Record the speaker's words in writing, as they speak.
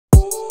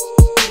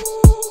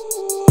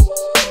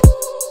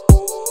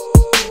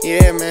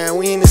Yeah, man,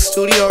 we in the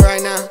studio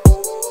right now.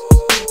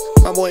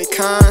 My boy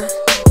Con,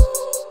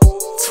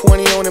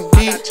 20 on the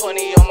beat.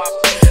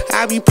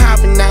 I be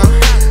poppin' now.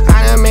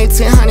 I done made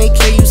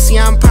 1000K, you see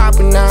I'm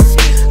poppin' now.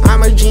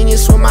 I'm a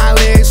genius with my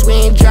lyrics, we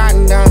ain't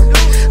jotting down.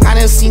 I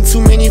done seen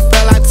too many,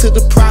 fell out to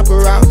the proper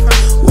route.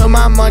 With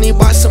my money,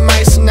 bought some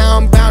ice, and now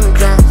I'm bound to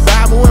drown.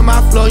 Vibing with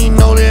my flow, you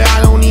know that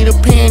I don't need a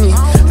penny.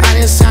 I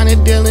done signed a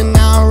deal and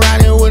now I'm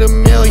riding with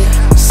 $1 million.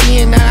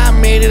 Seeing that I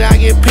made it, I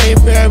get paid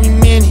for every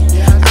minute.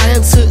 I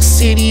done took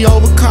city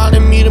over,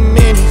 calling me the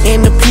minute.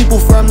 And the people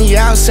from the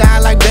outside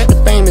like bet the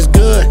fame is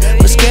good,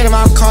 but scared of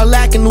my car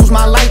lack and lose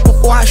my life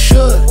before I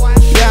should.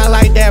 Yeah, I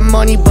like that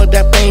money, but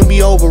that fame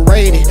be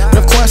overrated. And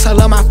of course I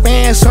love my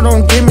fans, so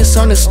don't get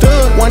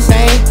misunderstood. One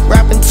thing,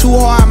 rapping too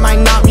hard might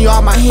knock me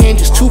off my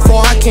hinges. Too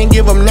far, I can't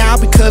give them now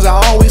because I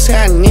always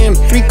had an image.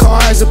 3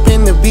 cars up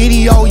in the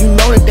video, you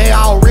know that they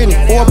all written.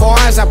 4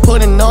 bars, I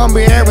put a number,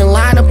 every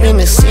line up in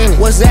the center.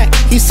 What's that?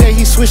 He said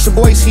he switched the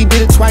voice, he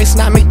did it twice,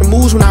 and I make the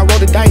moves when I roll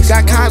the dice.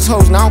 Got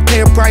consoles, now I don't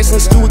pay a price,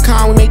 and Stu with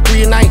Con, we make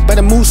 3 a night.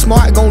 Better move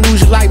smart, gon'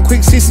 lose your life.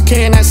 Quick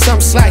 60K and that's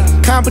something slight.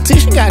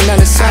 Competition got none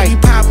in sight. I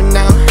be poppin'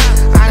 now.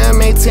 I done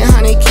made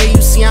 1000K,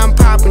 you see I'm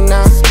poppin'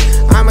 now.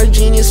 I'm a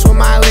genius with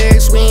my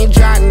lyrics, we ain't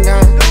jotting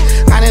down.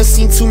 I done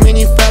seen too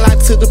many, fell out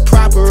to the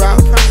proper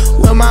route.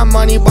 With my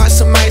money, bought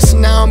some ice,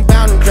 and now I'm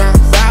bound to drown.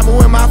 Vibing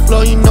with my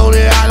flow, you know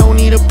that I don't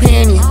need a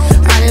penny.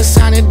 I done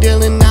signed a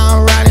deal and now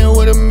I'm riding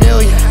with $1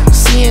 million.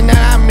 Seeing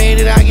that I made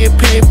it, I get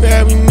paid for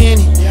every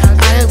minute.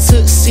 I done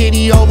took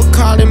city over,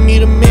 calling me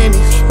the minute.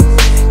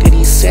 Did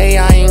he say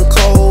I ain't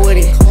cold with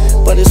it?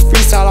 But it's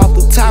freestyle off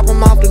the top,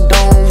 I'm off the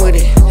dome with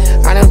it.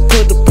 I done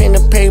put the pen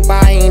to paper,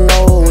 I ain't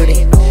know with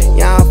it.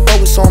 Yeah, I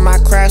focus on my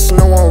craft so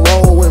no one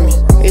roll with me.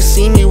 They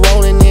see me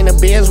rolling in the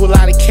Benz with a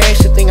lot of cash,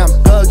 they think I'm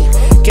thugging.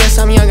 Guess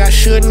I'm young, I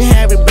shouldn't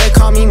have it, but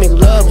call me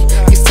McLovin.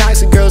 These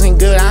toxic girls ain't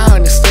good, I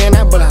understand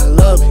that, but I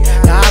love it.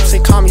 The ops, they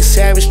call me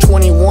Savage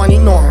 21,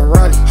 you know I'm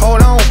running.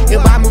 Hold on,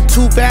 if I move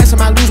too fast, I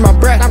might lose my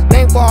breath. I'm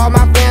thankful for all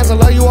my fans, I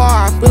love you all,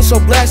 I feel so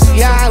blessed.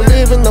 Yeah, I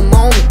live in the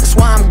moment, that's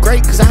why I'm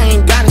great, cause I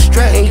ain't gotta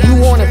stress. And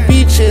you want a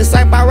feature, it's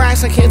like by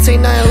rights, I can't take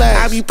nothing less.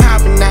 I be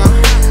poppin' now.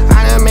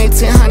 I done made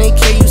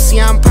 1000K, you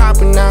see I'm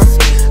poppin' now.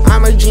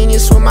 I'm a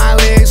genius with my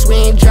lyrics, we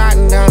ain't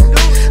jotting down.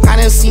 I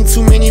done seen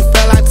too many,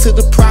 fell out to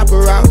the proper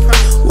route.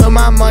 With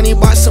my money,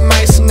 bought some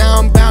ice, and now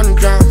I'm bound to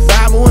drown.